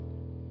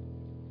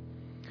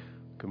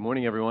Good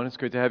morning, everyone. It's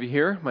great to have you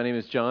here. My name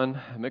is John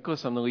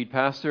Miklas. I'm the lead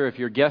pastor. If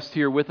you're a guest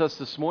here with us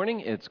this morning,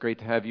 it's great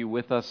to have you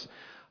with us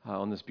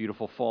on this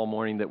beautiful fall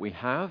morning that we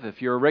have.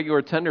 If you're a regular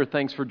attender,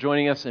 thanks for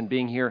joining us and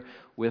being here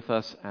with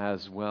us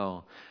as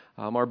well.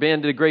 Our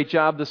band did a great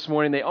job this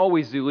morning. They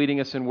always do,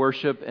 leading us in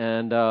worship,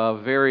 and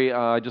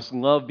I just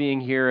love being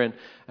here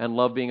and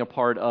love being a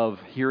part of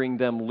hearing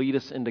them lead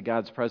us into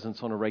God's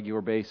presence on a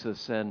regular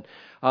basis.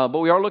 But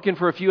we are looking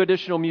for a few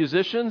additional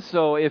musicians,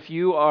 so if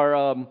you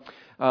are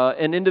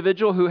an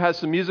individual who has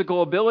some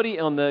musical ability,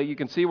 you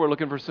can see we're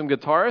looking for some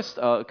guitarists,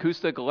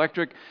 acoustic,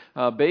 electric,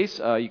 bass.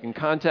 You can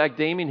contact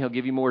Damien. He'll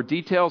give you more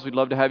details. We'd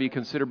love to have you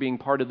consider being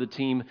part of the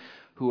team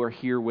who are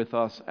here with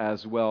us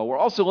as well. We're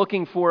also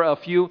looking for a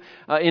few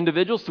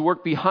individuals to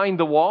work behind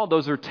the wall.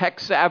 Those are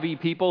tech-savvy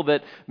people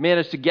that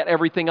managed to get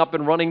everything up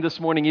and running this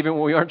morning, even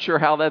when we aren't sure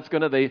how that's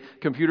going to. The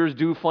computers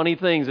do funny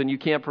things, and you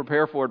can't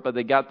prepare for it, but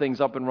they got things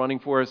up and running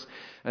for us.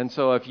 And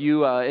so if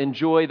you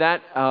enjoy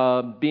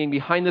that, being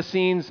behind the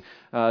scenes,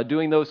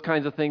 doing those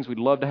kinds of things, we'd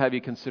love to have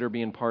you consider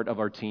being part of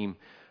our team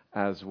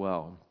as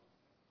well.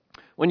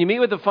 When you meet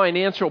with a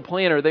financial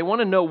planner, they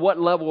want to know what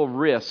level of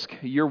risk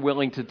you're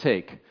willing to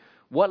take.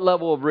 What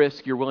level of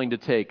risk you're willing to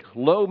take,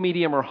 low,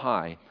 medium, or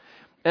high.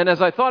 And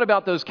as I thought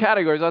about those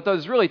categories, I thought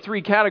there's really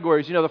three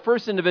categories. The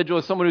first individual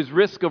is someone who's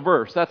risk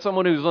averse. That's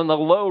someone who's on the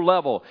low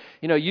level.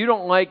 You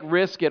don't like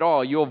risk at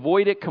all. You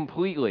avoid it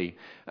completely.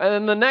 And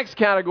then the next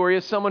category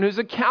is someone who's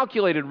a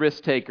calculated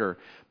risk taker.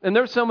 And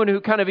there's someone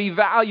who kind of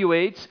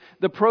evaluates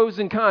the pros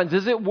and cons.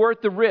 Is it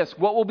worth the risk?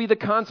 What will be the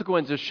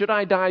consequences? Should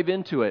I dive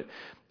into it?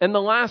 And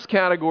the last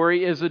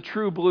category is a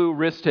true blue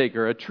risk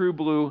taker,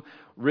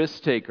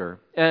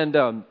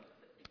 And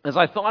as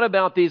I thought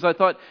about these, I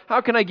thought, how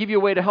can I give you a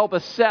way to help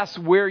assess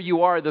where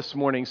you are this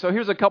morning? So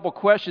here's a couple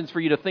questions for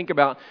you to think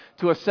about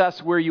to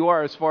assess where you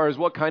are as far as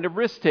what kind of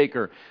risk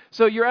taker.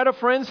 So you're at a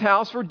friend's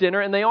house for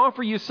dinner, and they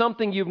offer you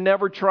something you've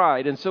never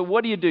tried. And so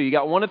what do? You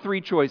got one of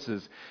three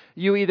choices.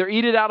 You either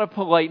eat it out of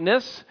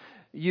politeness,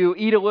 you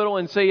eat a little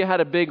and say you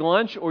had a big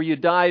lunch, or you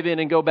dive in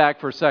and go back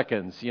for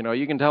seconds. You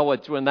can tell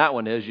which one that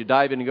one is. You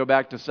dive in and go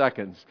back to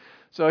seconds.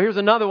 So here's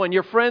another one.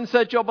 Your friend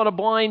set you up on a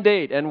blind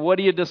date, and what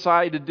do you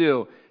decide to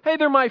do? Hey,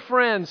 they're my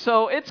friends,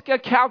 so it's a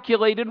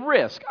calculated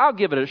risk. I'll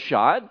give it a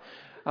shot.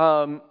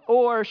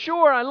 Or,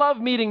 sure, I love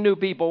meeting new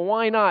people.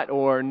 Why not?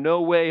 Or,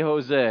 no way,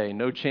 Jose.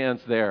 No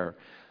chance there.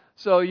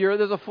 So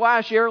there's a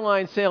flash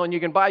airline sale, and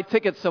you can buy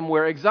tickets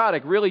somewhere,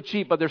 exotic, really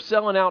cheap, but they're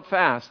selling out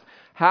fast.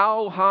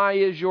 How high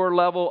is your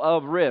level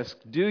of risk?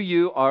 Do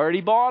you already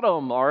bought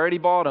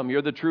them?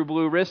 You're the true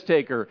blue risk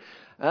taker.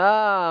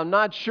 I'm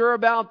not sure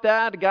about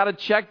that. Got to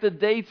check the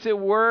dates at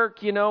work,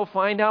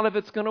 find out if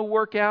it's going to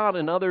work out.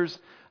 And others,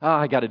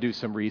 I got to do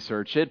some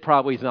research. It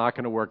probably is not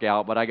going to work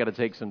out, but I got to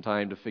take some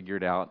time to figure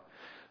it out.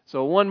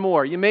 So one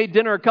more. You made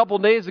dinner a couple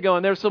days ago,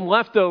 and there's some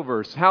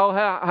leftovers.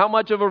 How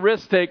much of a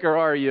risk taker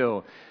are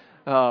you?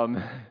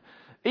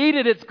 Eat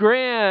it. It's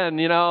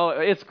grand.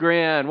 It's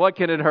grand. What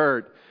can it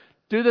hurt?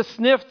 Do the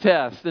sniff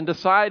test and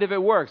decide if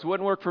it works.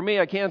 Wouldn't work for me.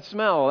 I can't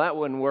smell. That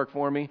wouldn't work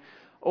for me.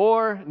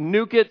 Or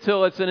nuke it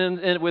till it's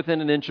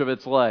within an inch of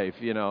its life,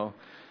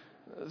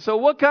 So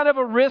what kind of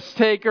a risk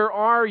taker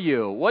are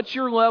you? What's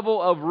your level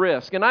of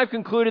risk? And I've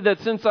concluded that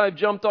since I've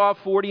jumped off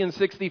 40 and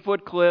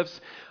 60-foot cliffs,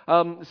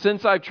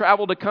 since I've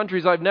traveled to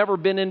countries I've never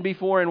been in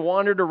before and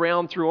wandered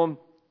around through them,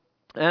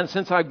 and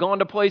since I've gone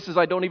to places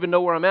I don't even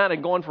know where I'm at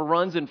and gone for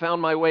runs and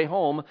found my way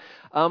home,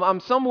 I'm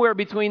somewhere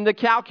between the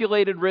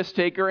calculated risk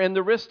taker and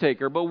the risk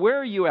taker. But where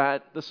are you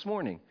at this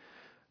morning?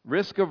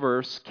 Risk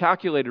averse,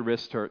 calculated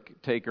risk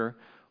taker,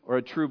 or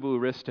a true blue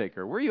risk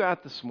taker? Where are you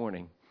at this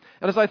morning?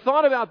 And as I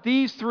thought about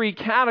these three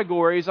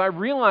categories, I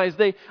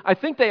realized I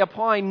think they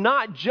apply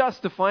not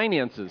just to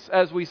finances.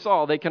 As we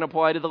saw, they can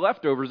apply to the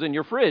leftovers in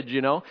your fridge,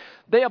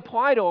 They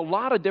apply to a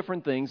lot of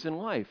different things in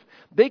life.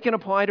 They can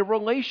apply to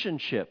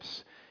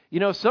relationships.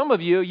 Some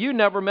of you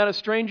never met a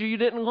stranger you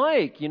didn't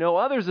like.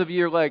 Others of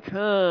you are like,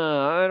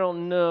 I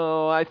don't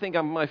know. I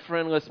think my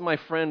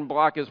friend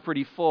block is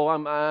pretty full.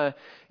 Others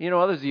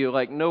of you are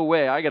like, no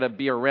way. I got to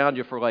be around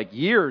you for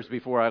years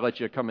before I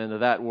let you come into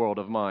that world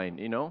of mine,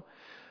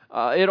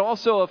 It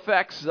also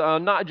affects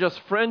not just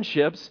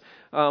friendships,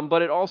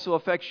 but it also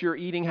affects your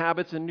eating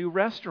habits in new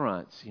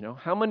restaurants.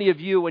 How many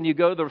of you, when you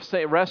go to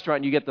the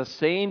restaurant, you get the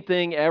same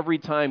thing every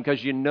time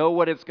because you know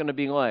what it's going to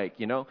be like,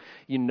 You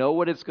know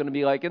what it's going to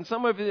be like. And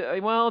some of you,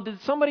 well,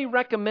 did somebody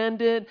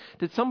recommend it?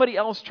 Did somebody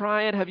else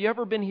try it? Have you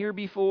ever been here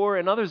before?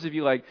 And others of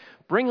you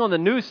bring on the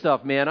new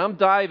stuff, man. I'm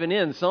diving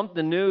in.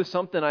 Something new,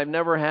 something I've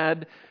never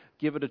had.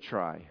 Give it a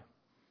try.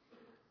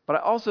 But I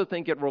also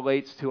think it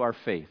relates to our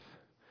faith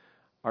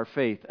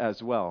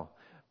as well,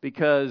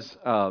 because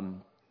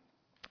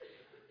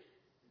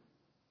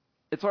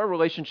it's our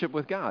relationship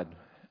with God.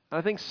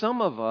 I think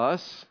some of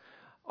us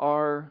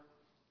are,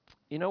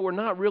 we're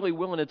not really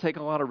willing to take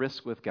a lot of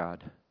risk with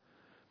God.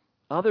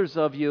 Others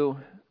of you,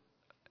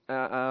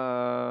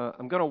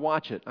 I'm going to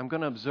watch it. I'm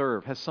going to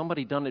observe. Has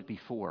somebody done it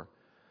before?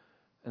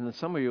 And then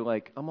some of you are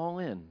like, I'm all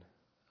in.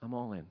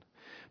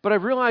 But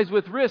I've realized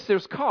with risk,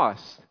 there's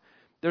cost.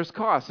 There's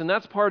costs, and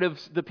that's part of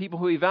the people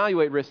who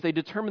evaluate risk. They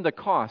determine the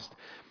cost.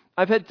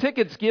 I've had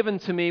tickets given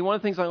to me. One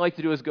of the things I like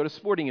to do is go to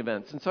sporting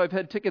events. And so I've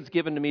had tickets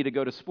given to me to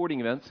go to sporting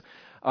events.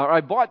 Or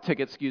I bought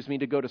tickets,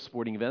 to go to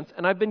sporting events.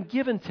 And I've been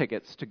given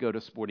tickets to go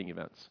to sporting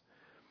events.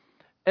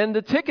 And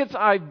the tickets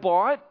I've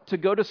bought to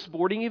go to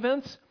sporting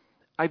events,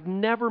 I've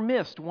never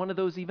missed one of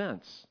those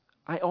events.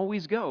 I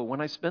always go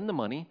when I spend the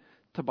money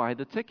to buy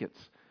the tickets.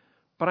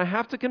 But I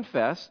have to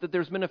confess that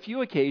there's been a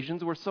few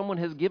occasions where someone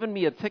has given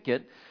me a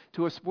ticket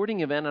to a sporting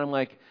event, and I'm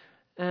like,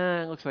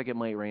 it looks like it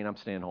might rain. I'm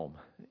staying home,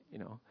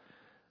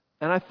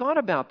 And I thought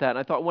about that, and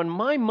I thought, when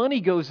my money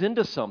goes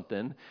into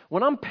something,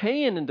 when I'm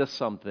paying into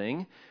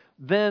something,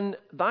 then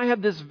I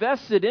have this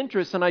vested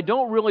interest, and I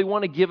don't really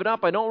want to give it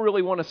up. I don't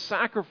really want to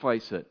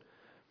sacrifice it.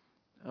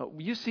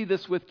 You see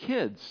this with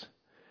kids.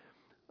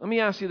 Let me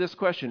ask you this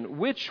question.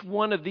 Which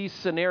one of these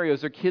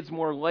scenarios are kids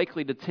more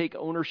likely to take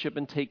ownership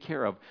and take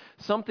care of?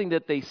 Something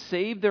that they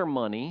saved their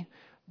money,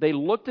 they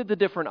looked at the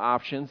different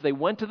options, they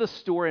went to the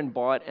store and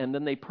bought, and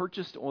then they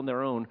purchased on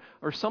their own,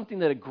 or something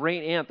that a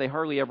great aunt they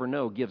hardly ever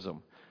know gives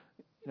them?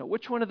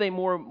 Which one are they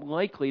more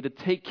likely to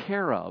take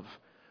care of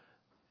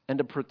and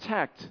to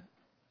protect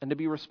and to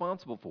be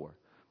responsible for?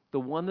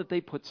 The one that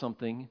they put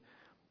something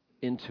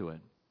into it.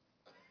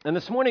 And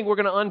this morning we're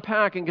going to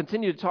unpack and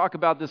continue to talk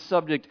about this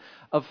subject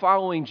of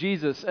following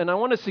Jesus. And I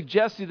want to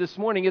suggest to you this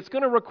morning, it's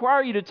going to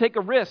require you to take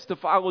a risk to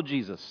follow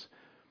Jesus.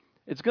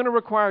 It's going to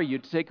require you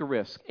to take a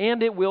risk.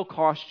 And it will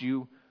cost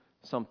you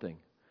something.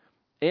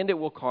 And it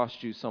will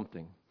cost you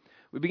something.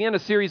 We began a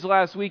series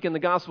last week in the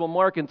Gospel of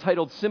Mark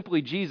entitled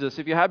Simply Jesus.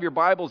 If you have your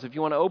Bibles, if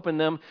you want to open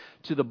them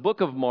to the book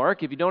of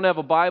Mark, if you don't have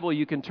a Bible,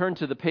 you can turn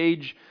to the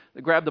page,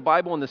 grab the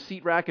Bible on the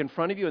seat rack in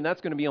front of you, and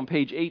that's going to be on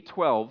page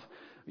 812.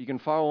 You can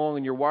follow along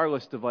on your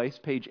wireless device,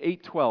 page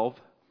 812.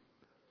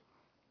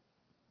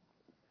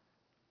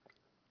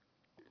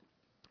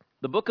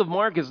 The book of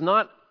Mark is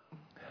not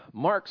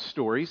Mark's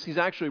stories. He's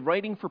actually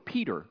writing for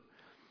Peter.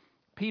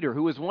 Peter,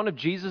 who was one of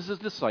Jesus'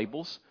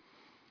 disciples.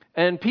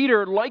 And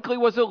Peter likely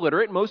was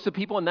illiterate. Most of the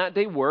people in that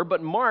day were.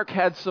 But Mark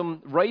had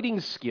some writing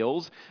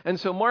skills. And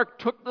so Mark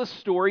took the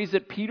stories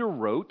that Peter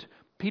wrote.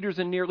 Peter's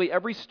in nearly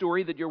every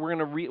story that we're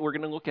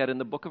going to look at in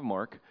the book of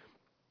Mark.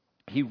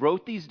 He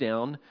wrote these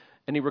down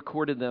and he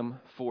recorded them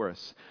for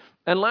us.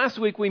 And last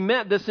week we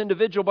met this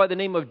individual by the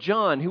name of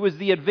John, who was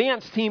the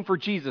advance team for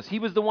Jesus. He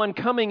was the one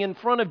coming in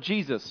front of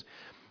Jesus.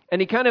 And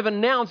he kind of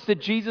announced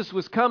that Jesus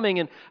was coming.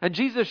 And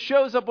Jesus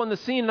shows up on the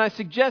scene, and I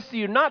suggest to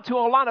you, not to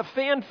a lot of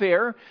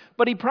fanfare,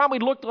 but he probably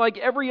looked like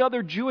every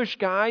other Jewish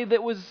guy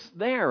that was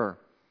there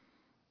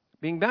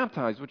being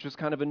baptized, which was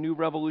kind of a new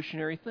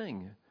revolutionary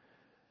thing.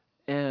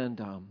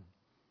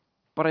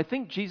 But I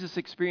think Jesus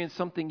experienced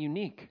something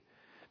unique.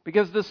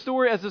 Because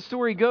as the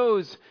story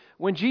goes,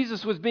 when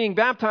Jesus was being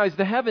baptized,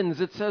 the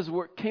heavens, it says,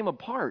 came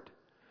apart.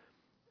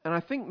 And I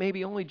think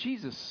maybe only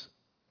Jesus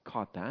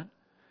caught that.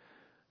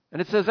 And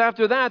it says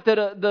after that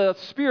the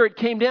Spirit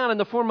came down in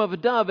the form of a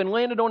dove and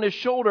landed on his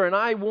shoulder. And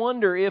I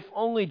wonder if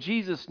only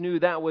Jesus knew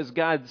that was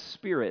God's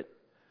Spirit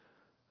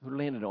who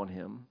landed on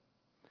him.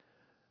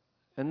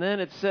 And then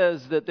it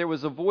says that there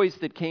was a voice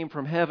that came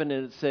from heaven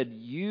and it said,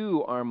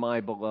 "You are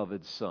my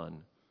beloved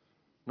Son."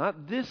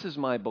 Not "this is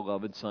my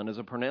beloved Son" as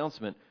a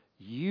pronouncement.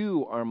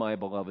 You are my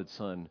beloved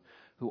Son,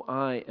 who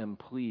I am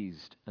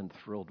pleased and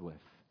thrilled with.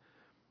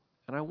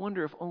 And I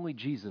wonder if only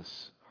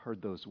Jesus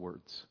heard those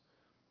words.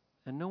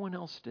 And no one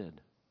else did.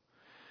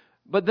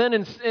 But then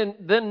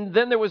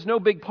there was no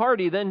big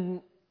party.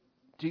 Then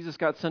Jesus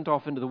got sent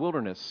off into the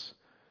wilderness.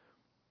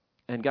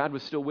 And God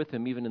was still with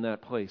him even in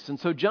that place. And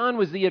so John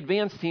was the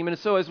advance team. And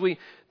so as we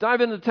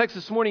dive into the text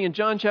this morning in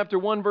John chapter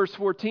 1, verse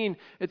 14,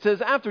 it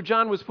says, after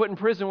John was put in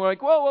prison, we're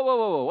like,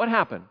 whoa, what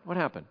happened? What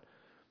happened?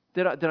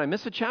 Did I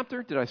miss a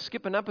chapter? Did I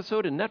skip an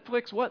episode in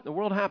Netflix? What in the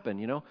world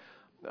happened,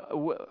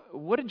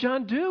 What did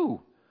John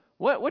do?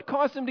 What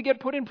caused him to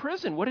get put in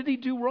prison? What did he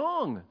do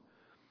wrong?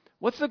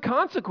 What's the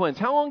consequence?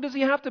 How long does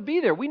he have to be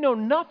there? We know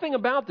nothing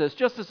about this.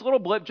 Just this little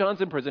blip, John's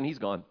in prison, he's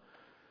gone.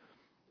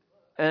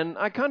 And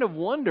I kind of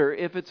wonder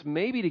if it's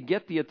maybe to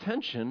get the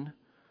attention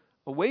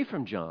away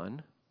from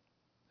John,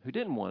 who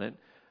didn't want it,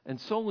 and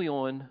solely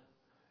on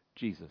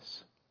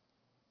Jesus.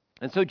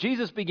 And so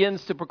Jesus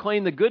begins to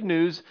proclaim the good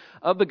news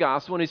of the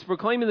gospel. And he's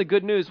proclaiming the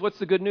good news. What's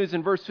the good news?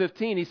 In verse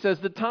 15, he says,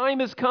 the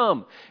time has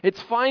come.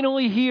 It's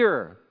finally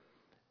here.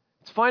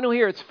 It's finally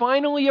here. It's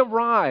finally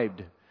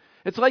arrived.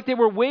 It's like they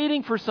were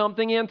waiting for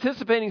something,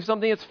 anticipating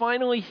something. It's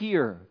finally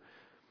here.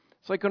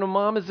 It's like when a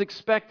mom is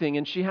expecting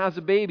and she has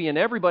a baby and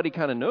everybody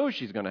kind of knows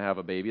she's going to have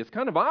a baby. It's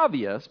kind of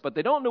obvious, but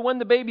they don't know when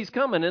the baby's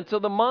coming. And so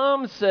the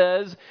mom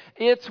says,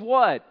 it's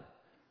what?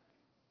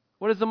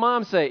 What does the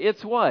mom say?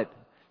 It's what?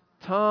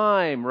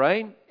 Time,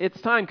 right? It's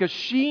time, because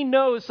she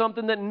knows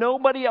something that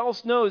nobody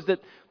else knows, that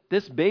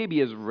this baby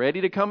is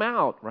ready to come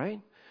out,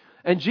 right?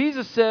 And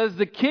Jesus says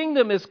the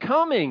kingdom is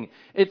coming.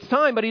 It's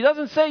time, but he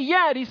doesn't say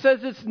yet. He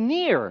says it's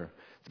near.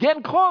 It's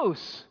getting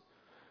close.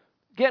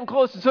 Getting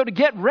close. And so to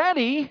get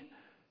ready,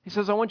 he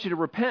says, I want you to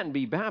repent and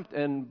be baptized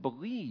and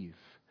believe.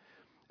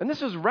 And this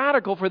was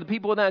radical for the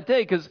people in that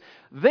day because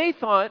they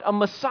thought a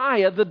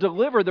Messiah, the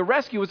deliverer, the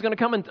rescue, was going to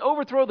come and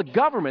overthrow the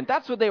government.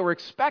 That's what they were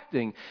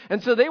expecting.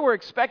 And so they were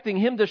expecting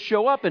him to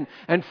show up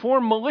and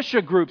form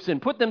militia groups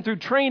and put them through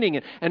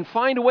training and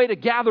find a way to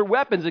gather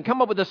weapons and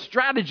come up with a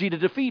strategy to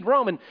defeat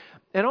Rome.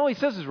 And all he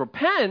says is,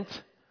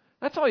 repent.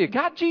 That's all you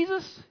got,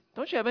 Jesus?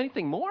 Don't you have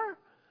anything more?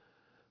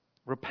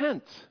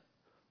 Repent.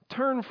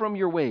 Turn from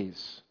your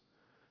ways.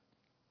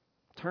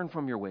 Turn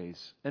from your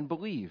ways and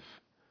believe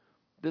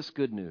this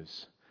good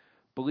news.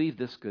 Believe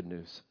this good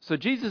news. So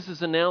Jesus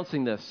is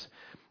announcing this.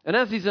 And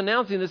as he's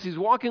announcing this, he's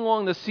walking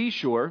along the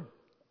seashore.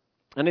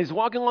 And he's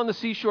walking along the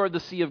seashore of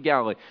the Sea of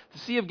Galilee. The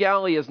Sea of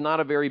Galilee is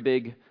not a very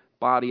big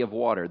body of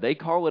water. They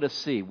call it a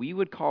sea. We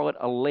would call it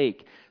a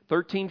lake.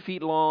 13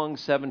 feet long,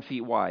 7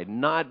 feet wide.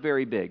 Not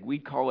very big.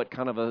 We'd call it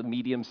kind of a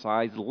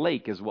medium-sized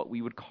lake is what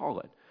we would call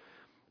it.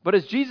 But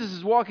as Jesus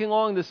is walking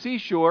along the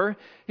seashore,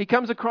 he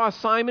comes across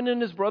Simon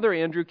and his brother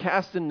Andrew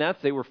casting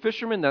nets. They were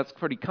fishermen. That's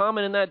pretty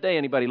common in that day.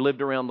 Anybody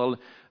lived around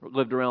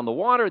the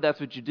water, that's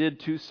what you did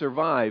to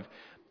survive.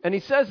 And he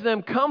says to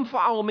them, come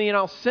follow me and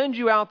I'll send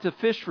you out to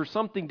fish for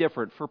something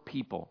different, for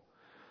people.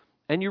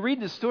 And you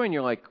read this story and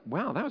you're like,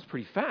 wow, that was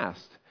pretty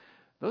fast.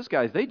 Those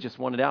guys, they just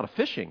wanted out of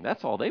fishing.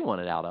 That's all they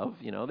wanted out of.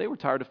 They were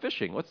tired of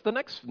fishing. What's the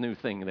next new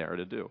thing there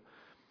to do?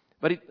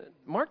 But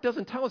Mark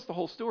doesn't tell us the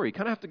whole story. You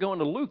kind of have to go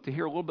into Luke to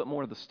hear a little bit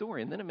more of the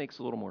story, and then it makes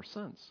a little more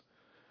sense.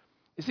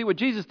 You see, what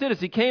Jesus did is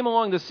he came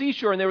along the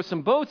seashore, and there were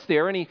some boats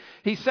there, and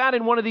he sat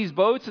in one of these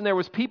boats, and there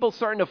was people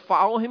starting to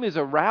follow him. He was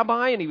a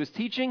rabbi, and he was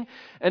teaching,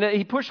 and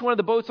he pushed one of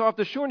the boats off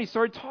the shore, and he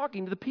started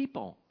talking to the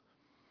people.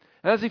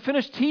 And as he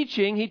finished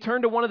teaching, he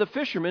turned to one of the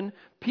fishermen,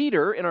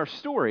 Peter, in our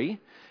story,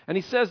 and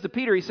he says to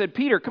Peter, he said,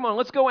 Peter, come on,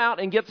 let's go out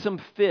and get some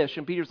fish.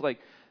 And Peter's like,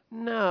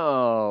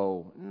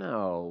 no.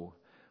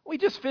 We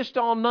just fished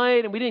all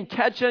night and we didn't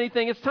catch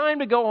anything. It's time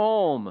to go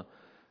home.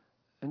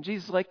 And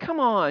Jesus is like,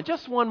 come on,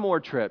 just one more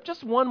trip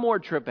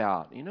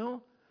out,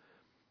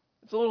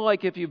 It's a little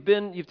like if you've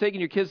taken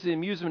your kids to the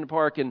amusement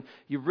park and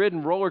you've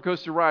ridden roller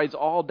coaster rides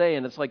all day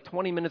and it's like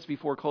 20 minutes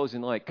before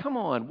closing. They're like, come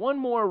on, one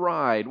more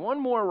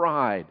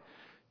ride.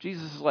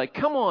 Jesus is like,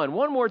 come on,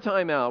 one more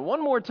time out.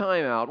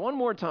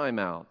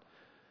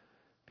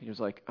 Peter's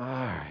like, all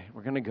right,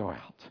 we're going to go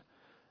out.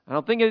 I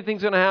don't think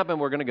anything's going to happen.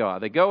 We're going to go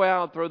out. They go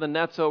out, throw the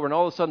nets over, and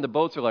all of a sudden the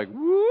boats are like,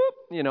 whoop,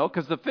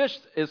 because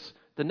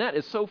the net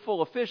is so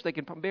full of fish they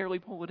can barely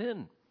pull it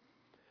in.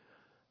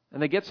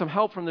 And they get some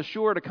help from the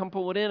shore to come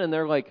pull it in, and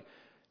they're like,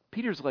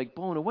 Peter's like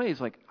blown away.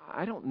 He's like,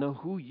 I don't know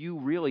who you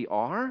really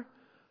are,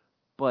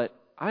 but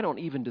I don't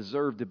even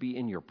deserve to be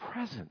in your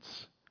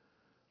presence.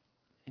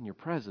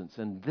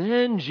 And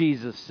then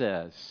Jesus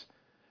says,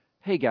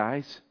 hey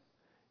guys,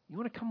 you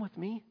want to come with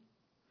me?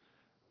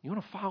 You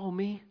want to follow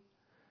me?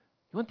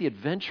 You want the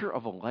adventure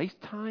of a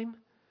lifetime?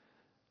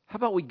 How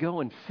about we go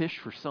and fish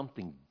for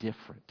something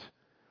different?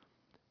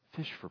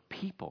 Fish for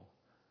people,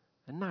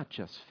 and not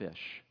just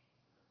fish.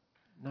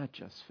 And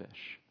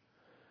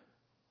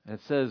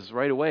it says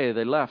right away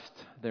they left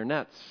their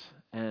nets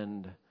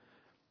and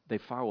they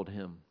followed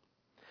him.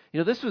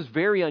 This was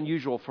very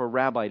unusual for a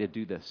rabbi to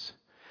do this.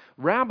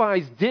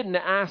 Rabbis didn't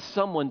ask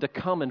someone to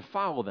come and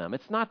follow them.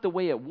 It's not the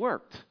way it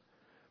worked.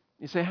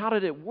 You say, how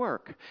did it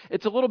work?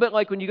 It's a little bit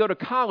like when you go to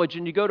college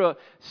and you go to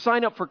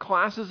sign up for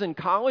classes in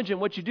college,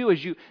 and what you do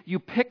is you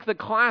pick the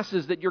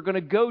classes that you're going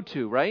to go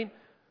to, right?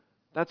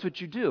 That's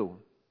what you do.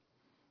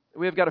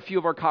 We have got a few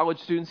of our college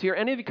students here.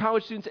 Any of you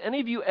college students, any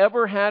of you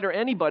ever had,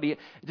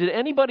 did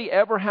anybody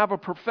ever have a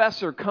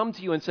professor come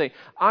to you and say,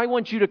 I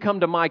want you to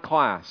come to my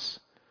class?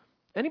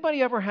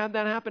 Anybody ever had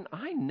that happen?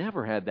 I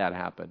never had that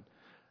happen.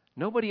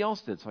 Nobody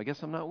else did, so I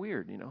guess I'm not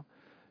weird,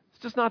 It's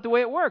just not the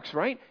way it works,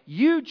 right?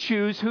 You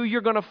choose who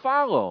you're going to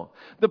follow.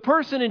 The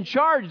person in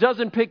charge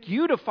doesn't pick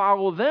you to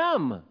follow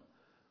them.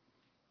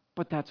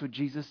 But that's what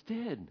Jesus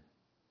did.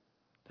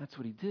 That's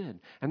what he did.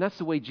 And that's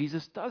the way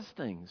Jesus does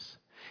things.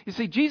 You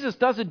see, Jesus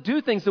doesn't do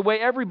things the way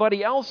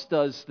everybody else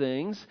does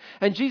things.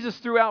 And Jesus,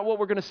 throughout what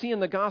we're going to see in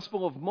the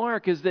Gospel of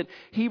Mark, is that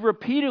he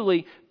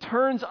repeatedly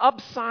turns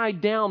upside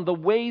down the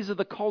ways of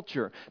the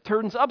culture,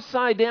 turns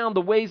upside down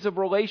the ways of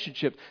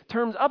relationships,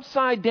 turns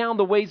upside down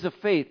the ways of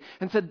faith,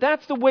 and said,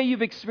 that's the way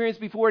you've experienced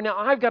before. Now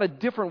I've got a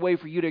different way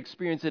for you to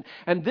experience it.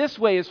 And this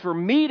way is for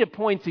me to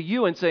point to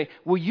you and say,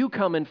 will you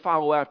come and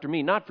follow after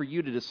me? Not for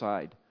you to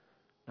decide.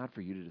 Not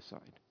for you to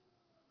decide.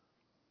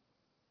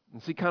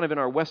 And see, kind of in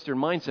our Western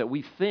mindset,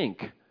 we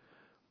think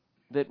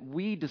that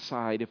we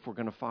decide if we're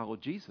going to follow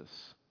Jesus.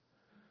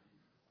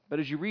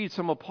 But as you read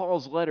some of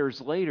Paul's letters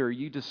later,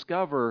 you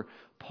discover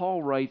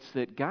Paul writes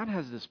that God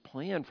has this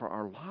plan for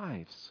our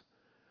lives.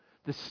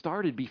 This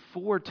started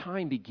before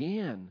time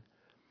began.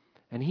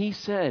 And he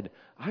said,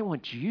 I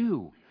want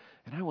you,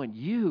 and I want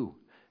you,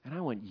 and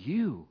I want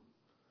you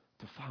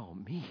to follow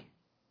me.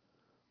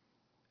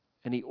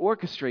 And he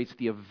orchestrates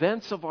the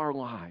events of our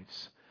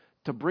lives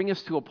to bring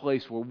us to a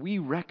place where we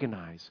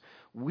recognize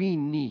we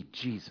need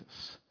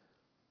Jesus.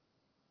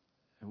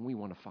 And we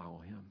want to follow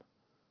him.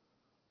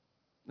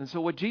 And so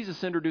what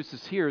Jesus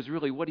introduces here is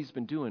really what he's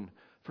been doing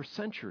for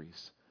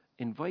centuries,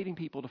 inviting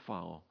people to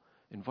follow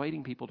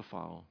inviting people to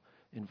follow,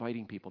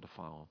 inviting people to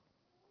follow.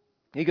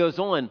 He goes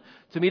on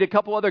to meet a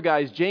couple other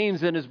guys,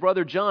 James and his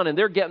brother John, and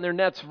they're getting their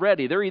nets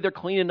ready. They're either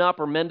cleaning up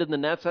or mending the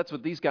nets. That's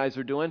what these guys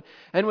are doing.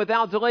 And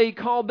without delay, he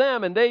called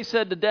them, and they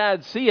said to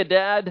Dad, "See ya,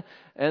 Dad."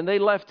 And they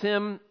left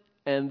him,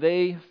 and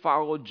they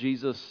followed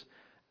Jesus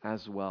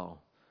as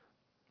well.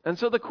 And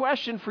so the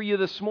question for you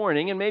this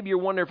morning, and maybe you're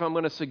wondering if I'm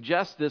going to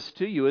suggest this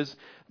to you, is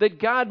that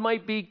God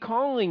might be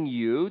calling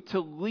you to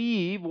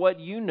leave what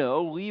you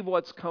know, leave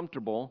what's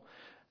comfortable,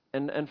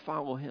 and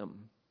follow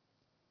Him.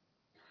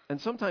 And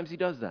sometimes He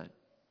does that.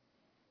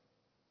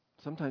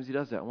 Sometimes He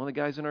does that. One of the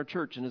guys in our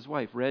church and his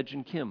wife, Reg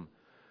and Kim,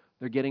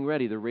 they're getting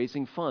ready. They're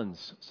raising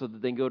funds so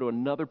that they can go to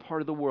another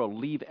part of the world,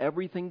 leave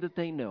everything that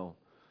they know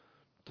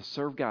to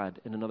serve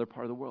God in another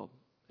part of the world.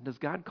 And does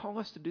God call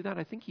us to do that?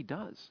 I think He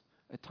does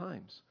at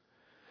times.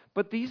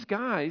 But these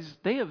guys,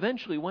 they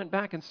eventually went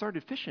back and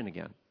started fishing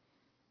again.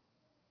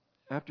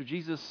 After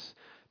Jesus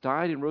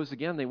died and rose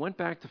again, they went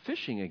back to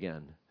fishing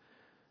again.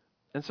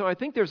 And so I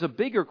think there's a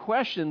bigger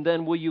question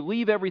than will you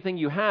leave everything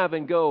you have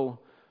and go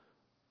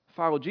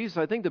follow Jesus.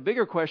 I think the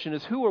bigger question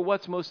is who or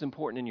what's most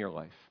important in your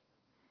life?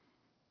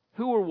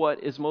 Who or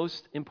what is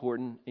most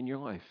important in your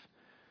life?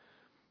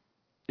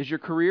 Is your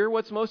career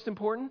what's most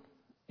important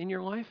in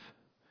your life?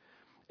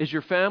 Is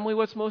your family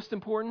what's most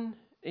important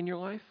in your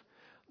life?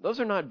 Those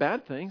are not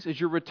bad things. Is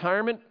your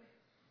retirement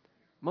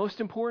most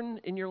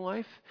important in your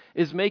life?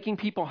 Is making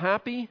people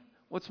happy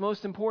what's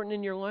most important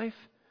in your life?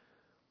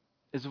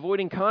 Is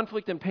avoiding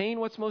conflict and pain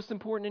what's most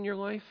important in your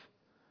life?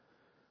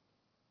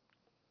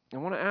 I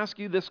want to ask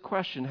you this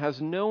question.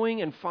 Has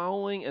knowing and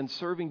following and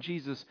serving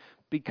Jesus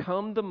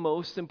become the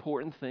most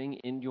important thing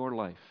in your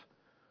life?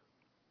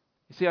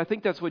 You see, I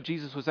think that's what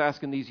Jesus was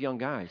asking these young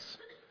guys.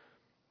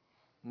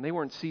 And they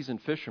weren't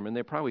seasoned fishermen.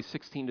 They're probably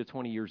 16 to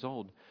 20 years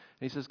old.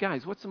 And He says,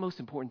 guys, what's the most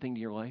important thing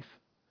to your life?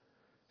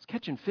 Is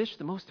catching fish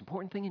the most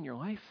important thing in your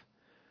life?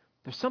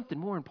 There's something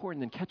more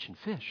important than catching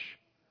fish.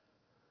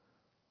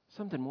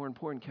 Something more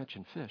important than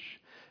catching fish.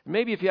 And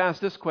maybe if you ask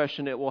this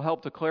question, it will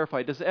help to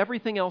clarify. Does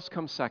everything else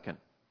come second?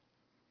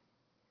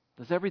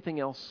 Does everything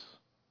else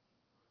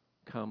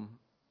come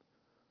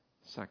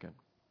second?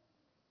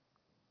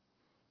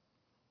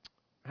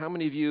 How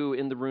many of you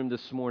in the room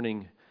this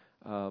morning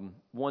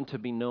want to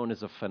be known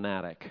as a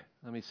fanatic?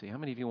 Let me see. How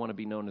many of you want to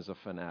be known as a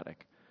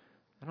fanatic?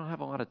 I don't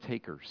have a lot of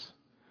takers.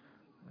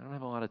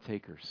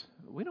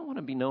 We don't want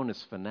to be known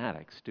as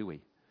fanatics, do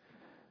we?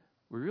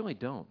 We really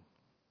don't.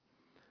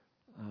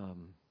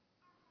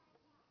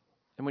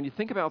 And when you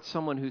think about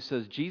someone who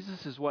says,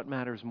 Jesus is what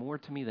matters more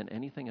to me than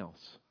anything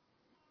else,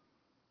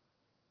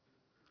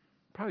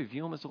 probably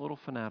view him as a little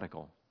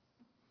fanatical.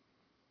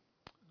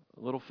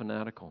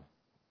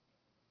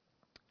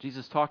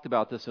 Jesus talked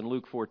about this in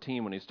Luke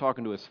 14 when he was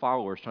talking to his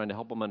followers, trying to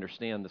help them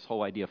understand this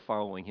whole idea of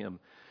following Him.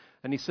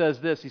 And He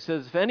says this, He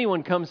says, if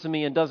anyone comes to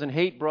me and doesn't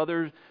hate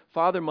brother,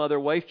 father, mother,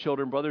 wife,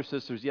 children, brothers,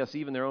 sisters, yes,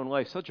 even their own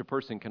life, such a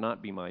person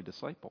cannot be my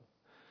disciple.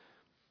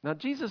 Now,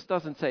 Jesus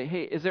doesn't say,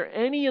 hey, is there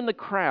any in the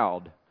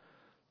crowd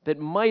that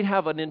might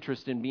have an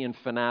interest in being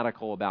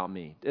fanatical about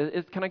me?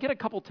 Can I get a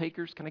couple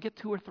takers? Can I get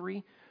 2 or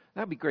 3?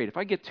 That'd be great. If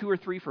I get 2 or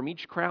 3 from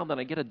each crowd, then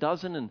I get a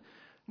dozen. And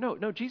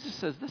no, Jesus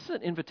says this is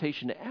an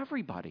invitation to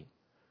everybody.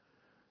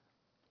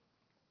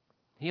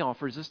 He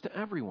offers this to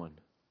everyone.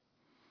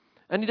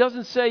 And He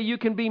doesn't say you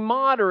can be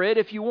moderate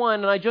if you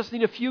want, and I just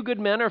need a few good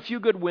men or a few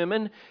good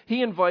women.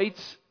 He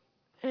invites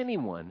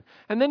anyone.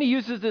 And then He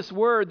uses this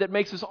word that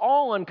makes us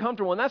all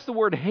uncomfortable, and that's the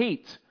word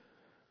hate.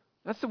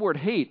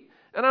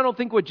 And I don't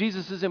think what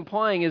Jesus is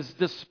implying is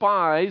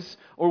despise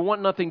or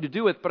want nothing to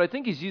do with, but I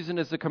think He's using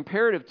it as a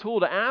comparative tool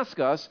to ask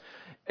us,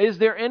 is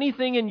there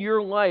anything in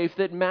your life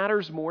that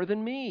matters more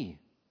than me?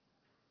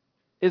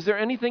 Is there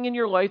anything in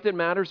your life that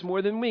matters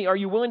more than me? Are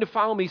you willing to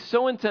follow me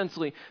so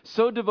intensely,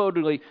 so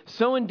devotedly,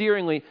 so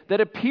endearingly,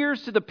 that it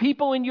appears to the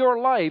people in your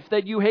life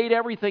that you hate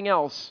everything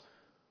else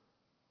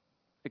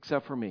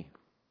except for me?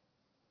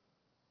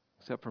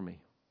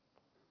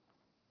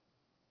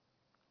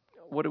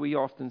 What do we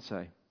often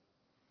say?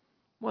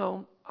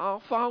 Well, I'll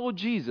follow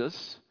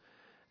Jesus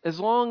as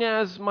long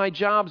as my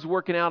job's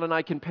working out and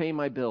I can pay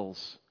my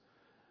bills.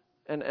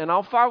 And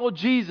I'll follow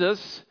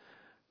Jesus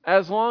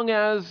as long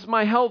as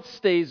my health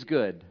stays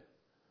good.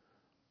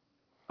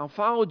 I'll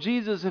follow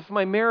Jesus if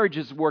my marriage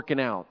is working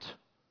out.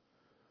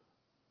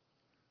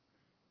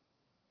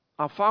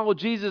 I'll follow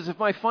Jesus if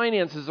my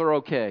finances are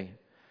okay.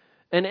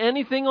 And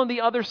anything on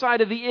the other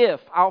side of the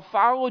if, I'll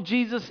follow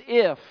Jesus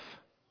if.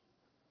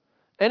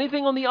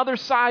 Anything on the other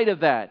side of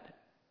that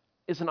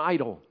is an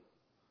idol.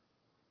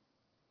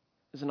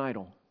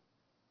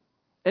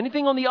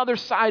 Anything on the other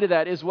side of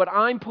that is what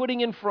I'm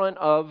putting in front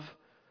of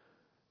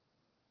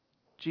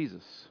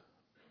Jesus.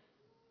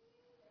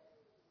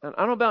 And I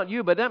don't know about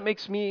you, but that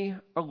makes me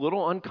a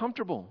little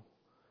uncomfortable.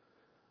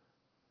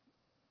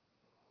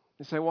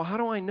 You say, well, how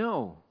do I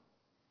know?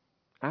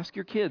 Ask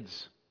your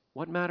kids,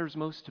 what matters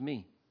most to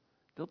me?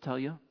 They'll tell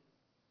you.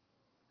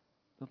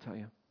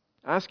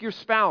 Ask your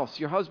spouse,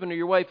 your husband or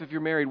your wife, if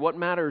you're married, what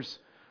matters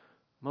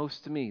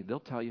most to me? They'll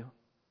tell you.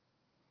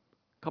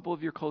 A couple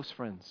of your close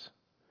friends.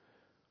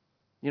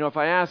 If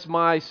I ask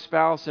my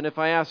spouse and if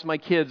I ask my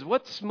kids,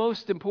 what's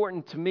most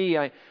important to me?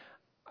 I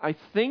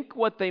think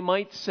what they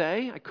might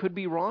say, I could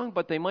be wrong,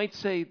 but they might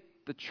say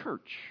the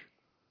church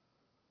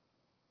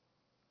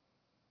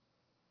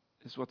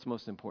is what's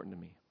most important to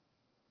me.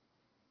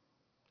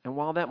 And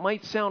while that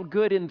might sound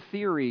good in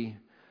theory,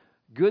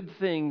 good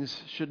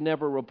things should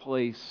never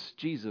replace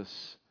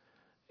Jesus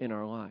in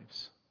our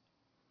lives.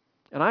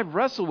 And I've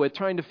wrestled with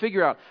trying to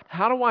figure out,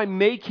 how do I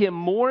make him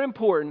more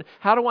important?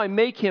 How do I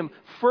make him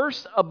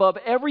first above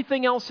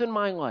everything else in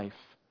my life?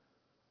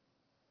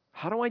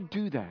 How do I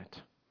do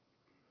that?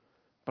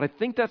 But I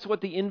think that's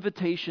what the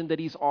invitation that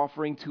he's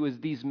offering to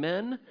these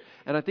men,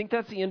 and I think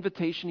that's the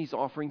invitation he's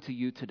offering to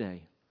you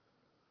today.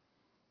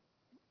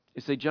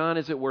 You say, John,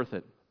 is it worth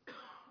it?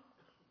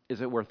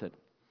 Is it worth it?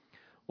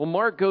 Well,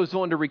 Mark goes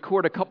on to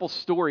record a couple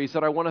stories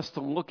that I want us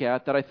to look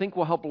at that I think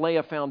will help lay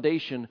a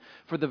foundation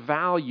for the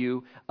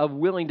value of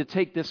willing to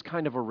take this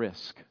kind of a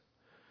risk.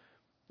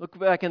 Look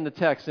back in the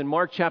text in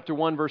Mark chapter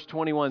 1, verse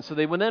 21. So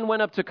they then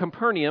went up to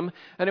Capernaum,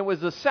 and it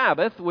was the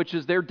Sabbath, which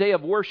is their day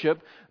of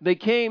worship. They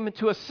came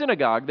to a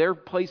synagogue, their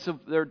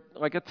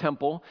like a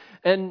temple,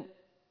 and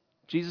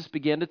Jesus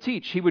began to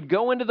teach. He would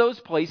go into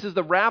those places,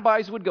 the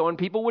rabbis would go, and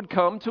people would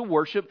come to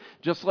worship,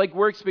 just like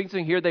we're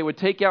experiencing here. They would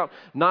take out,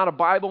 not a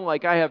Bible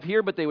like I have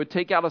here, but they would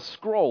take out a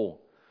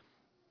scroll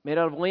made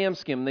out of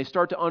lambskin, and they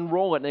start to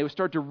unroll it, and they would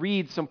start to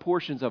read some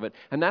portions of it.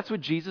 And that's what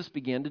Jesus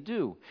began to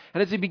do.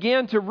 And as he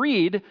began to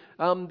read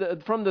from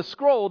the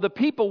scroll, the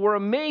people were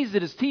amazed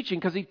at his teaching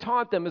because he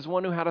taught them as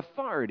one who had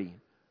authority.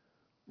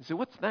 You say,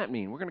 what's that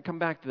mean? We're going to come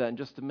back to that in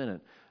just a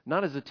minute.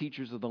 Not as the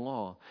teachers of the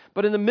law.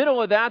 But in the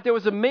middle of that, there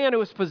was a man who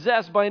was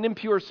possessed by an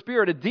impure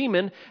spirit, a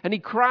demon, and he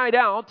cried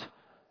out,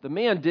 the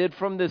man did,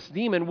 from this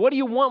demon, "What do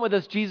you want with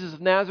us, Jesus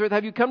of Nazareth?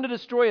 Have you come to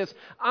destroy us?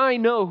 I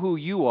know who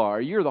you are.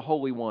 You're the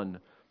Holy One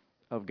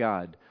of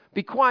God."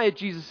 "Be quiet,"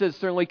 Jesus said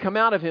sternly. "Come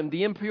out of him."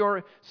 The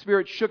impure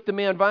spirit shook the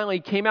man violently.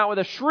 He came out with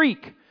a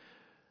shriek.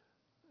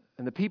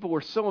 And the people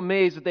were so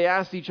amazed that they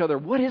asked each other,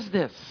 "What is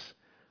this?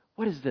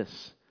 What is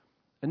this?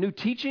 A new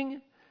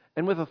teaching?"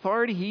 And with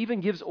authority, he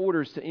even gives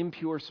orders to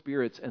impure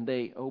spirits, and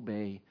they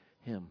obey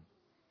him.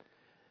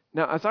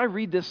 Now, as I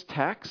read this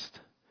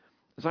text,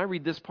 as I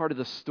read this part of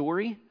the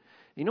story,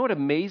 you know what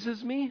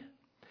amazes me?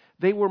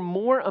 They were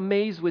more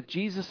amazed with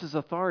Jesus'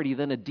 authority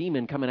than a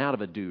demon coming out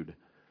of a dude.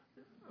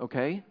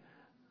 Okay?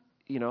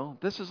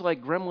 This is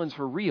like Gremlins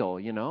for real,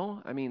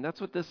 I mean, that's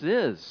what this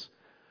is.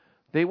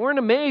 They weren't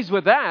amazed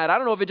with that. I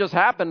don't know if it just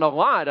happened a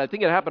lot. I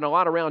think it happened a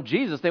lot around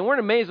Jesus. They weren't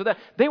amazed with that.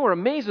 They were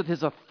amazed with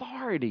his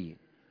authority.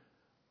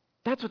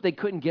 That's what they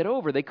couldn't get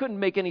over. They couldn't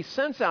make any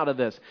sense out of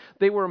this.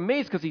 They were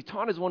amazed because he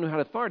taught as one who had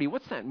authority.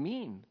 What's that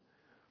mean?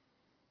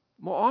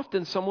 Well,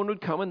 often someone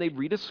would come and they'd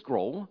read a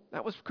scroll.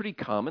 That was pretty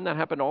common. That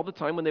happened all the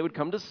time when they would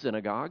come to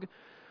synagogue.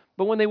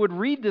 But when they would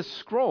read this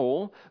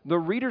scroll, the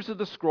readers of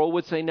the scroll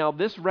would say, now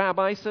this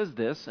rabbi says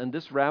this, and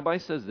this rabbi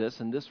says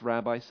this, and this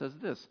rabbi says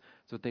this.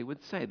 That's what they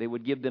would say. They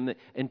would give them the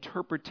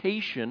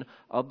interpretation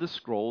of the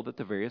scroll that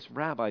the various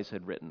rabbis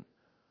had written.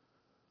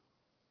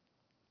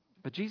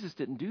 But Jesus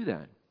didn't do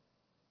that.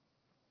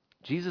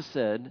 Jesus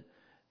said,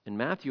 in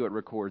Matthew it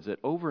records it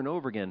over and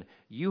over again,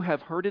 "You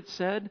have heard it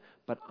said,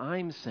 but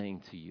I'm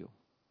saying to you.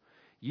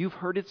 You've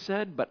heard it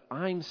said, but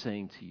I'm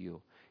saying to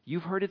you.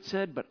 You've heard it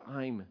said, but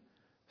I'm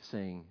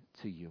saying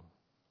to you."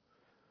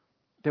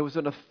 There was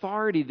an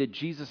authority that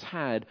Jesus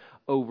had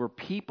over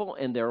people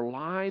and their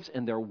lives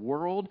and their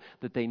world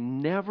that they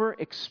never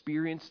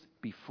experienced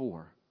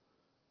before.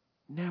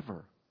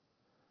 Never.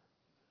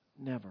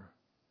 Never.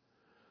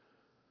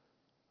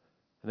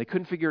 And they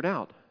couldn't figure it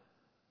out.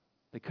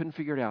 They couldn't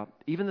figure it out.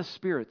 Even the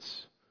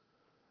spirits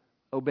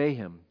obey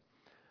him.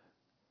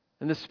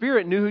 And the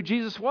spirit knew who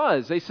Jesus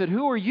was. They said,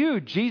 "Who are you,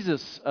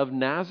 Jesus of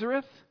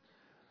Nazareth?"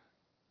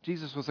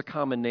 Jesus was a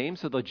common name,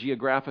 so the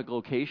geographic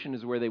location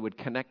is where they would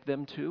connect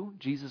them to.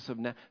 Jesus of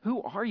Nazareth.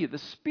 Who are you? The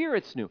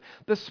spirits knew.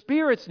 The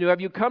spirits knew.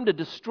 Have you come to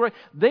destroy?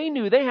 They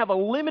knew they have a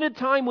limited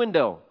time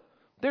window.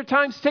 Their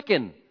time's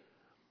ticking.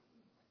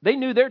 They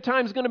knew their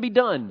time's going to be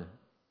done.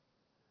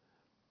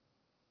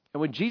 And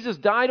when Jesus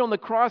died on the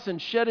cross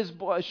and shed his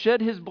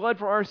blood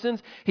for our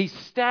sins, he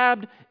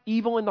stabbed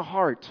evil in the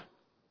heart.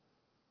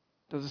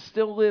 Does it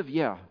still live?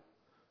 Yeah.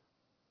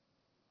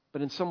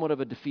 But in somewhat of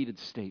a defeated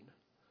state.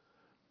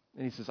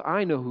 And he says,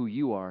 "I know who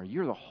you are.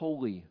 You're the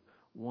Holy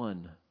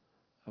One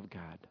of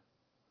God."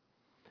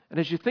 And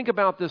as you think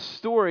about this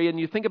story and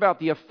you think about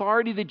the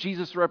authority that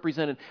Jesus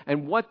represented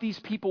and what these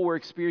people were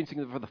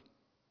experiencing for the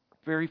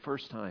very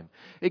first time,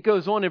 it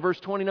goes on in verse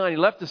 29. He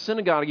left the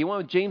synagogue. He went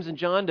with James and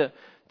John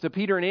to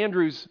Peter and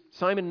Andrew's,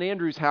 Simon and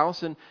Andrew's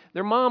house, and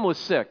their mom was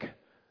sick.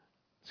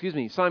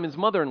 Simon's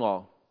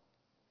mother-in-law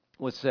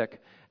was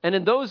sick. And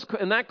in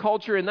that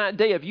culture, in that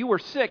day, if you were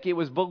sick, it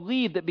was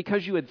believed that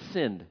because you had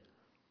sinned.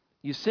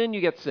 You sin,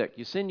 you get sick.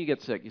 You sin, you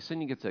get sick. You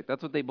sin, you get sick.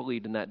 That's what they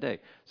believed in that day.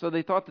 So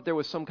they thought that there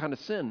was some kind of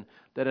sin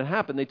that had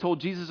happened. They told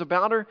Jesus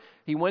about her.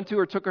 He went to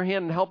her, took her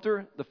hand, and helped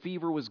her. The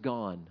fever was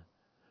gone.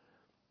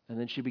 And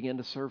then she began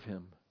to serve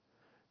him.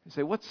 You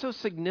say, what's so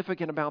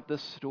significant about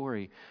this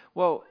story?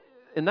 Well,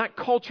 in that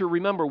culture,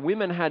 remember,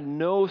 women had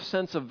no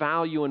sense of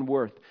value and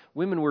worth.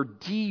 Women were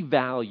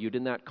devalued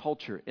in that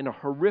culture in a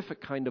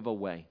horrific kind of a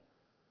way.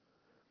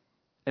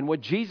 And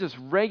what Jesus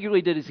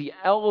regularly did is he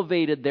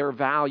elevated their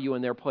value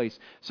and their place.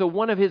 So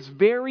one of his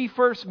very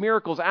first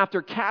miracles,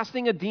 after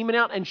casting a demon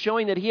out and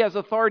showing that he has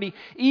authority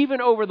even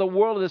over the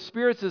world of the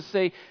spirits, is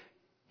say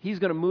he's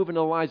going to move into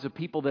the lives of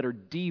people that are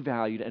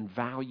devalued and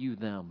value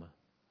them.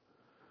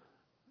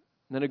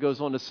 And then it goes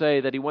on to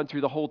say that he went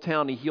through the whole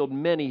town. He healed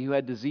many who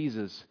had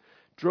diseases,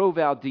 drove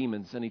out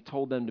demons, and he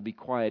told them to be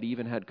quiet. He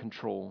even had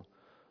control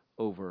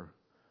over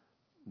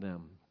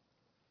them.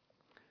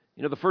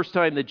 You know, the first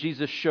time that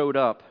Jesus showed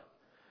up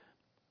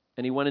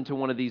and he went into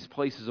one of these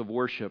places of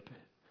worship,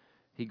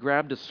 he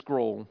grabbed a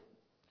scroll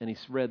and he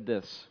read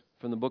this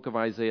from the book of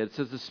Isaiah. It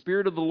says, "The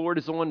Spirit of the Lord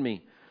is on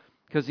me,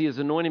 because he has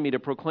anointed me to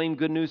proclaim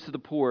good news to the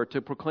poor,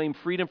 to proclaim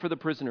freedom for the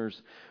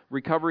prisoners,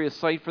 recovery of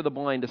sight for the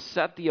blind, to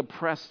set the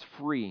oppressed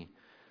free,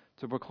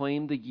 to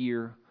proclaim the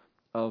year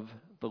of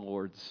the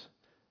Lord's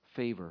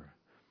favor."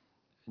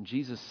 And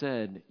Jesus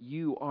said,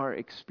 you are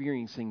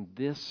experiencing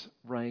this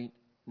right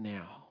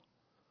now.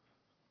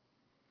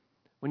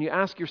 When you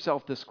ask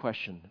yourself this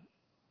question,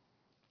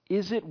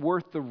 is it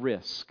worth the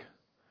risk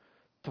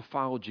to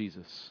follow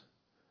Jesus?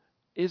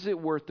 Is it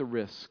worth the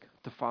risk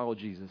to follow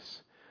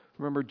Jesus?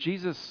 Remember,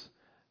 Jesus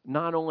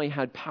not only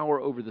had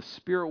power over the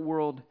spirit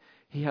world,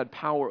 he had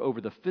power over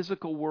the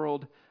physical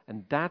world,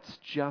 and that's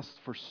just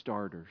for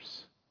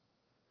starters.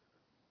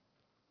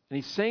 And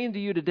he's saying to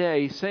you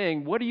today, he's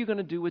saying, what are you going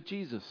to do with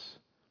Jesus?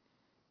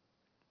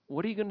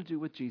 What are you going to do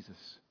with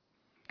Jesus?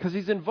 Because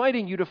he's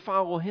inviting you to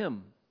follow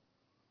him.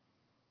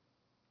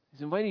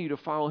 He's inviting you to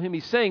follow him.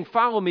 He's saying,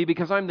 follow me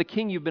because I'm the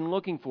king you've been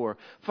looking for.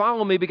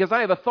 Follow me because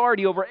I have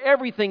authority over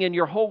everything in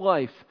your whole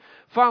life.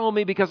 Follow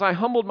me because I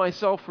humbled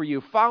myself for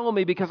you. Follow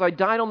me because I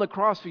died on the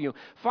cross for you.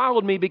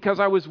 Follow me because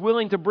I was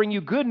willing to bring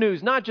you good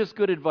news, not just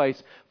good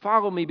advice.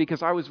 Follow me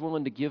because I was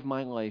willing to give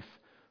my life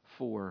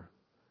for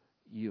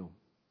you.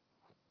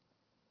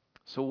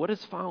 So what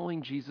does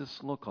following Jesus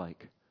look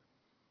like?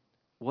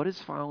 What does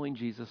following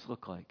Jesus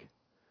look like?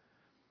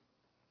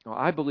 Well,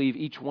 I believe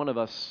each one of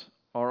us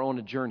are on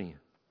a journey.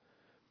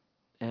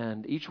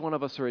 And each one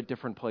of us are at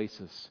different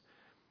places.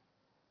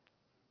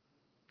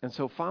 And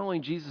so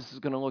following Jesus is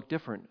going to look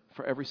different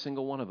for every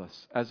single one of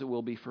us, as it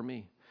will be for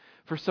me.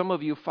 For some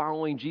of you,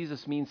 following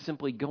Jesus means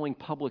simply going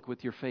public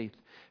with your faith.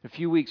 In a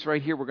few weeks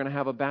right here, we're going to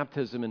have a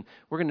baptism, and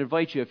we're going to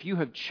invite you. If you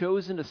have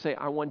chosen to say,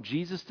 I want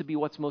Jesus to be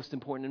what's most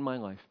important in my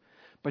life,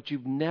 but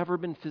you've never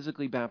been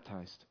physically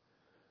baptized,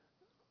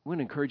 we're going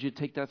to encourage you to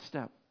take that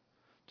step.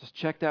 Just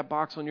check that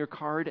box on your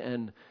card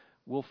and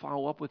we'll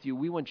follow up with you.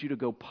 We want you to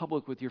go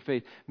public with your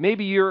faith.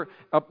 Maybe you're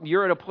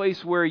at a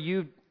place where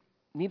you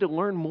need to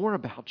learn more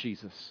about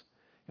Jesus.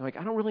 You're like,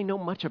 I don't really know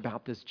much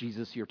about this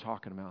Jesus you're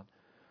talking about.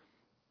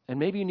 And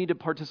maybe you need to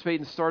participate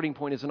in Starting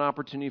Point as an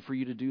opportunity for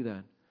you to do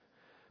that.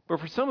 But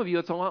for some of you,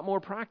 it's a lot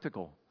more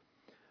practical.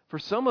 For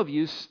some of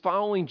you,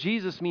 following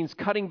Jesus means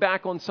cutting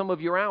back on some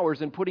of your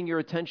hours and putting your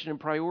attention and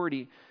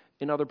priority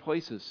in other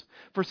places.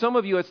 For some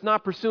of you, it's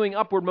not pursuing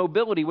upward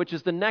mobility, which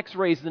is the next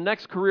raise, the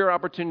next career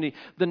opportunity,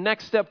 the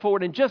next step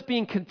forward, and just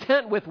being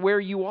content with where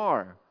you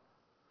are.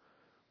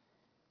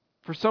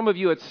 For some of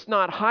you, it's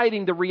not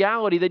hiding the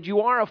reality that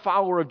you are a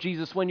follower of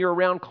Jesus when you're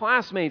around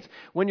classmates,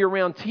 when you're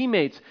around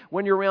teammates,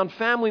 when you're around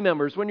family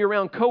members, when you're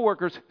around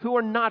coworkers who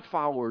are not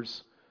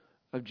followers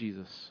of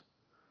Jesus.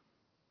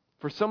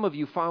 For some of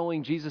you,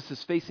 following Jesus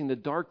is facing the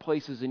dark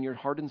places in your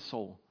heart and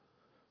soul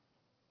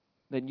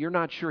that you're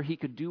not sure he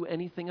could do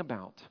anything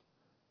about.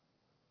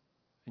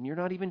 And you're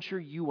not even sure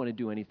you want to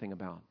do anything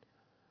about.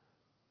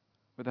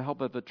 With the help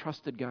of a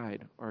trusted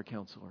guide or a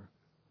counselor.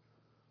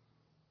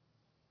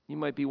 You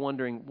might be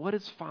wondering, what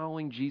is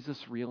following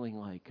Jesus really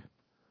like?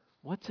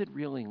 What's it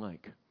really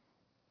like?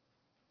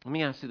 Let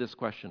me ask you this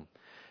question.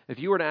 If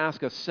you were to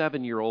ask a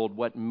 7-year-old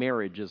what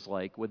marriage is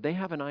like, would they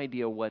have an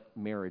idea what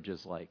marriage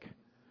is like?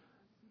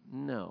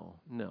 No.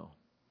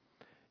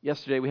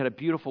 Yesterday we had a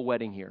beautiful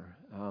wedding here.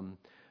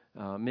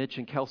 Mitch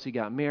and Kelsey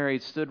got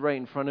married, stood right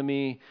in front of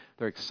me.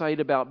 They're excited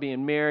about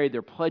being married.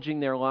 They're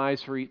pledging their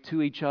lives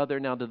to each other.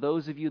 Now, to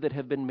those of you that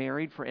have been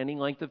married for any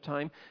length of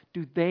time,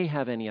 do they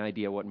have any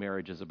idea what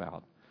marriage is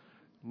about?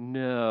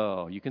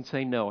 No. You can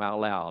say no out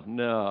loud.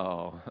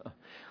 No.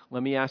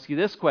 Let me ask you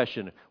this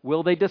question.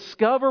 Will they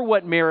discover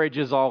what marriage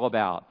is all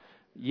about?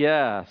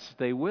 Yes,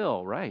 they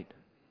will. Right.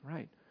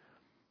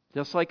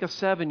 Just like a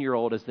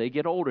 7-year-old, as they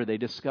get older, they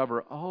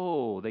discover,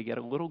 they get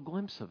a little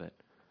glimpse of it.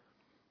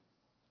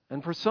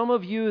 And for some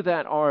of you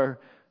that are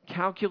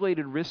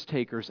calculated risk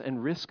takers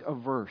and risk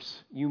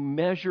averse, you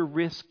measure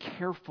risk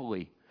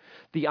carefully.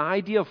 The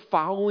idea of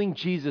following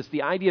Jesus,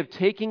 the idea of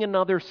taking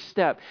another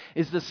step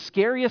is the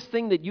scariest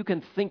thing that you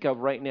can think of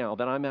right now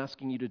that I'm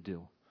asking you to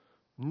do.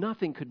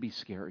 Nothing could be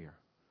scarier.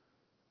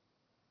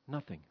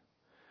 Nothing.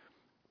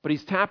 But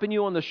he's tapping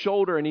you on the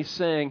shoulder and he's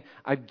saying,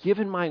 I've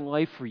given my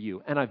life for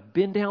you and I've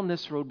been down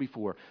this road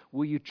before.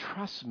 Will you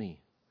trust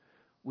me?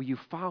 Will you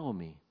follow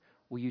me?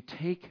 Will you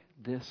take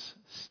this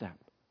step?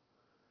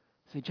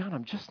 Say, John,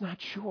 I'm just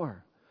not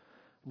sure.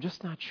 I'm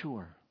just not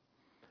sure.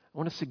 I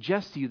want to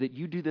suggest to you that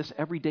you do this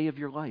every day of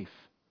your life.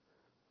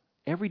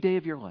 Every day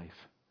of your life.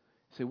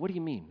 You say, what do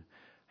you mean?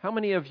 How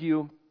many of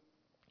you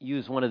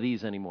use one of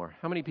these anymore?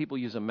 How many people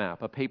use a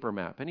map, a paper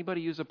map?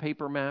 Anybody use a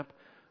paper map?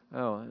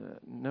 Oh,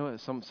 no,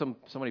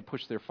 somebody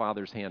pushed their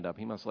father's hand up.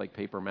 He must like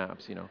paper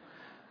maps,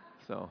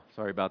 So,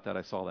 sorry about that.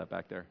 I saw that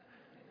back there.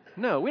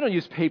 No, we don't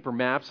use paper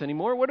maps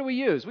anymore. What do we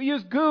use? We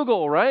use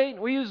Google,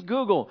 right? We use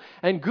Google.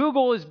 And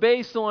Google is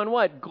based on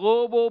what?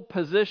 Global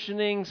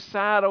positioning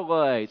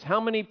satellites.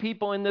 How many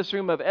people in this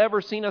room have ever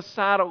seen a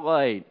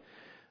satellite?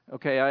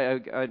 Okay,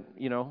 I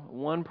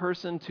one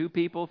person, two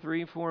people,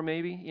 three, four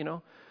maybe,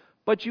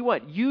 But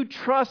you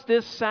trust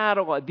these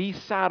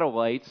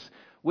satellites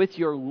with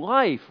your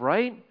life,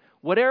 right?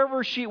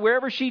 Wherever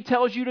she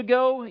tells you to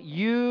go,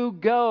 you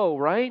go,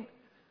 right?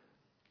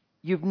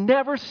 You've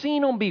never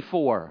seen them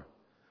before,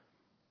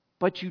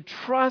 but you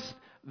trust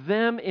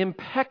them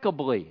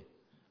impeccably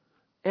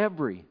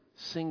every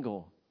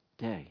single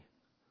day.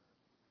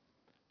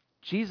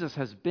 Jesus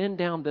has been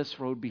down this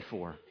road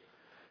before.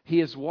 He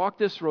has walked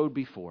this road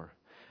before,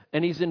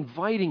 and He's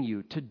inviting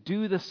you to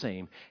do the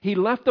same. He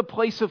left the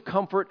place of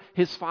comfort,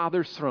 His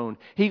Father's throne.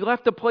 He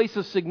left the place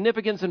of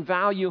significance and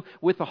value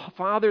with the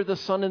Father, the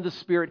Son, and the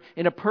Spirit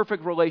in a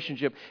perfect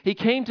relationship. He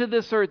came to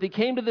this earth. He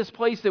came to this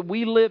place that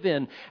we live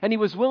in, and He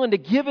was willing to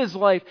give His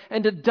life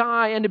and to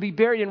die and to be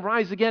buried and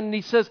rise again. And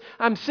He says,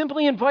 I'm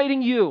simply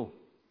inviting you.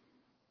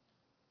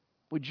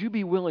 Would you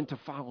be willing to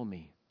follow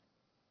me?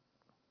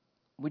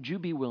 Would you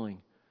be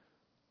willing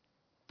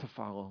to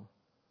follow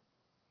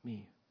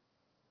me?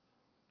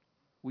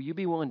 Will you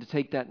be willing to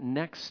take that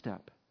next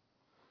step?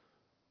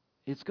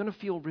 It's going to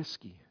feel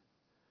risky,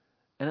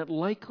 and it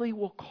likely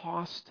will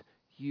cost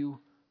you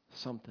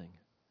something,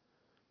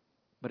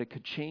 but it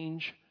could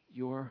change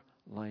your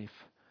life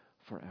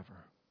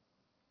forever.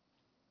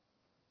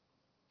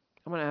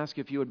 I'm going to ask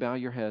if you would bow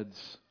your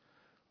heads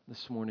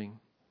this morning.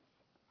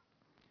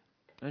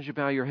 As you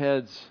bow your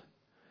heads,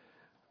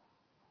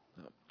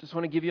 just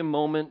want to give you a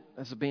moment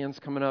as the band's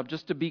coming up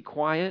just to be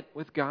quiet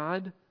with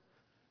God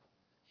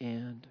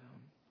and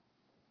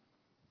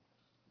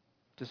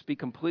just be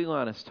completely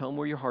honest. Tell Him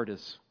where your heart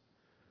is.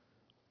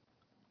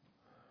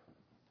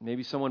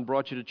 Maybe someone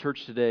brought you to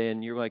church today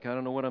and you're like, I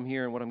don't know what I'm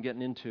hearing, what I'm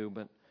getting into,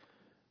 but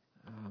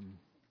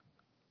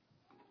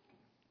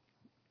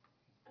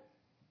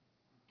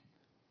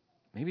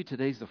maybe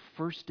today's the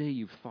first day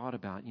you've thought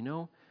about,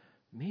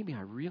 maybe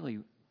I really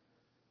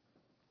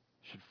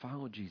should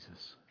follow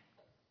Jesus.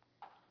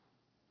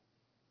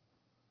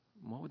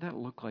 What would that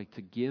look like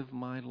to give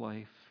my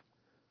life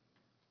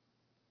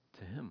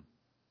to Him?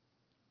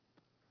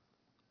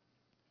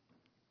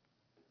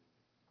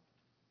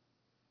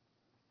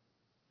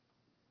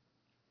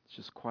 It's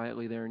just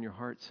quietly there in your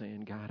heart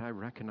saying, God, I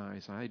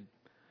recognize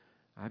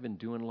I've been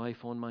doing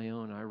life on my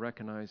own. I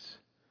recognize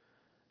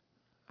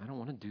I don't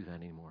want to do that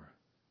anymore.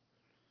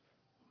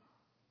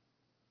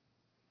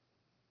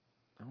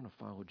 I want to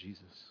follow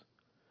Jesus.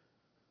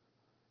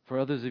 For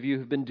others of you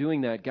who've been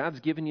doing that, God's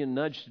given you a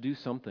nudge to do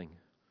something.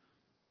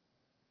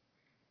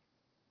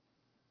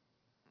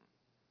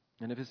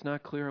 And if it's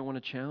not clear, I want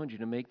to challenge you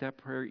to make that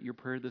prayer your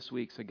prayer this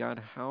week. Say,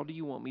 God, how do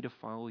you want me to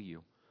follow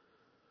you?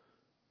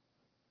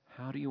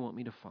 How do you want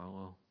me to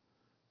follow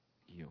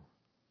you?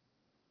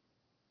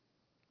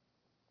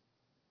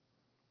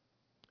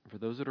 For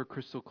those that are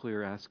crystal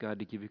clear, ask God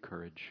to give you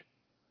courage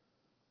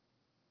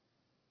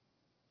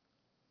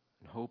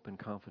and hope and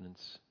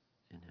confidence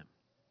in Him.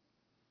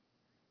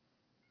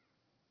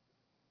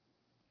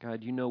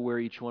 God, you know where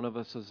each one of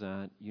us is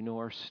at. You know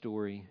our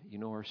story. You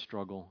know our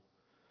struggle.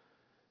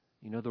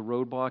 You know the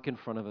roadblock in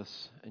front of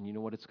us, and you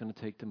know what it's going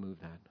to take to move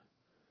that.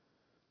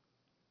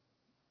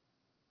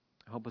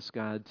 Help us,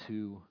 God,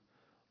 to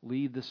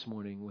lead this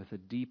morning with a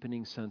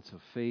deepening sense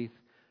of faith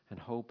and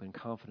hope and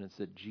confidence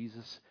that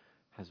Jesus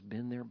has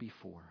been there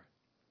before,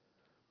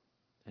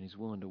 and He's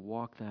willing to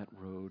walk that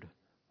road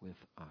with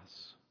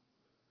us.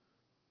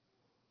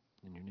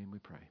 In your name we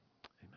pray.